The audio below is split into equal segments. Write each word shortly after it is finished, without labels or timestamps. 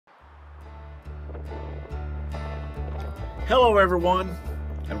Hello everyone,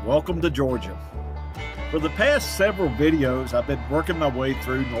 and welcome to Georgia. For the past several videos, I've been working my way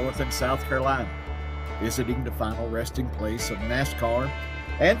through North and South Carolina, visiting the final resting place of NASCAR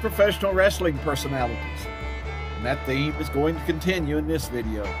and professional wrestling personalities. And that theme is going to continue in this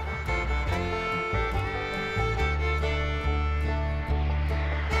video.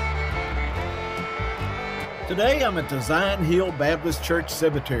 Today I'm at the Zion Hill Baptist Church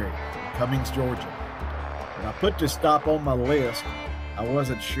Cemetery in Cumming, Georgia. When I put this stop on my list, I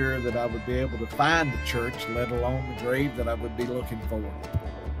wasn't sure that I would be able to find the church, let alone the grave that I would be looking for.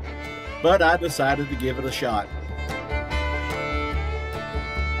 But I decided to give it a shot.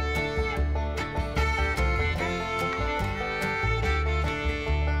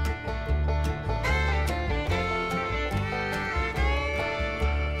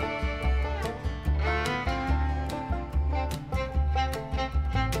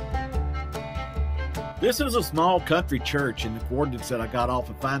 This is a small country church, and the coordinates that I got off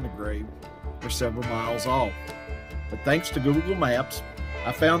of Find a Grave were several miles off. But thanks to Google Maps,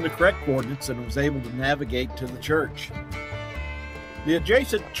 I found the correct coordinates and was able to navigate to the church. The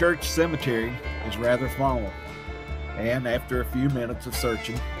adjacent church cemetery is rather small, and after a few minutes of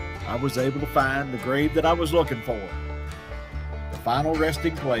searching, I was able to find the grave that I was looking for. The final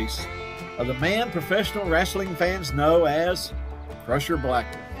resting place of the man professional wrestling fans know as Crusher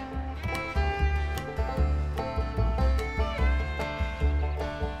Blackwell.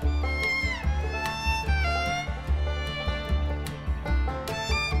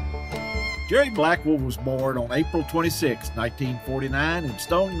 Jerry Blackwell was born on April 26, 1949 in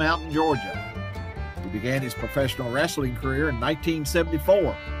Stone Mountain, Georgia. He began his professional wrestling career in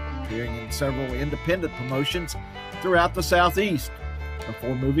 1974, appearing in several independent promotions throughout the Southeast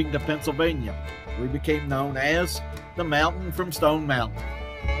before moving to Pennsylvania, where he became known as the Mountain from Stone Mountain.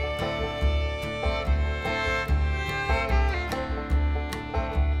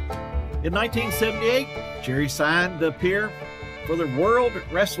 In 1978, Jerry signed to appear for the World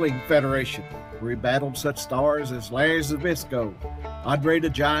Wrestling Federation, where he battled such stars as Larry Zbyszko, Andre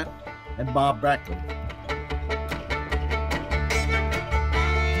the Giant, and Bob Backlund.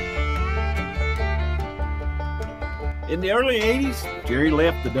 In the early 80s, Jerry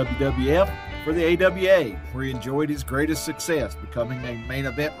left the WWF for the AWA, where he enjoyed his greatest success, becoming a main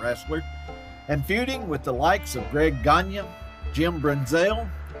event wrestler and feuding with the likes of Greg Gagne, Jim Brunzell,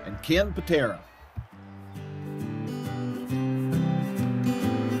 and Ken Patera.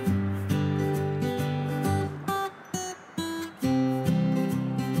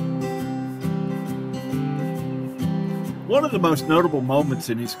 One of the most notable moments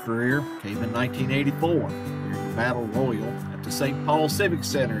in his career came in 1984 during the Battle Royal at the St. Paul Civic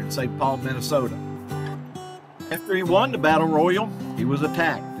Center in St. Paul, Minnesota. After he won the Battle Royal, he was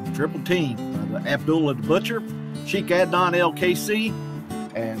attacked and triple teamed by the Abdullah the Butcher, Sheik Adnan LKC,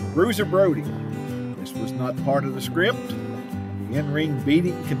 and Bruiser Brody. This was not part of the script. The in-ring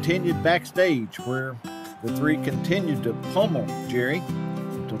beating continued backstage, where the three continued to pummel Jerry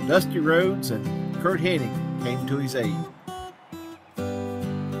until Dusty Rhodes and Kurt Hennig came to his aid.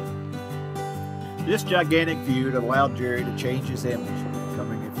 This gigantic feud allowed Jerry to change his image,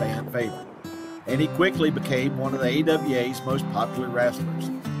 becoming a fan favorite, and he quickly became one of the AWA's most popular wrestlers.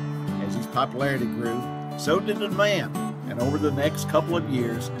 As his popularity grew, so did the demand, and over the next couple of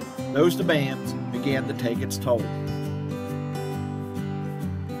years, those demands began to take its toll.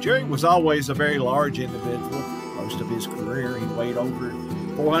 Jerry was always a very large individual. Most of his career, he weighed over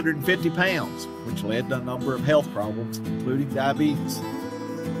 450 pounds, which led to a number of health problems, including diabetes.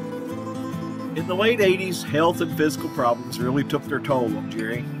 In the late 80s, health and physical problems really took their toll on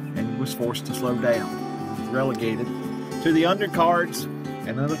Jerry, and he was forced to slow down. He was relegated to the undercards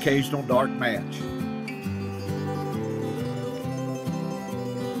and an occasional dark match.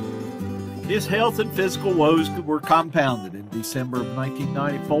 His health and physical woes were compounded in December of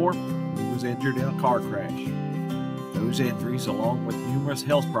 1994 when he was injured in a car crash. Those injuries, along with numerous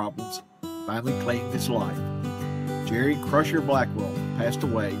health problems, finally claimed his life. Jerry Crusher Blackwell passed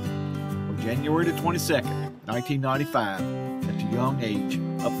away on January 22, 1995, at the young age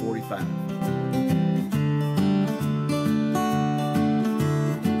of 45.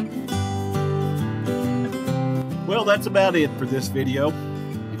 Well, that's about it for this video.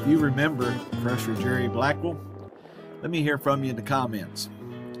 If you remember Crusher Jerry Blackwell, let me hear from you in the comments.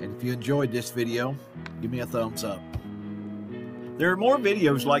 And if you enjoyed this video, give me a thumbs up. There are more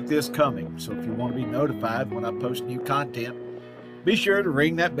videos like this coming, so if you want to be notified when I post new content, be sure to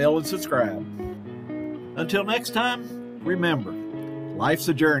ring that bell and subscribe. Until next time, remember, life's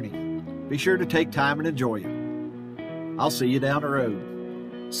a journey. Be sure to take time and enjoy it. I'll see you down the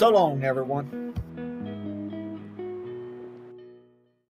road. So long, everyone.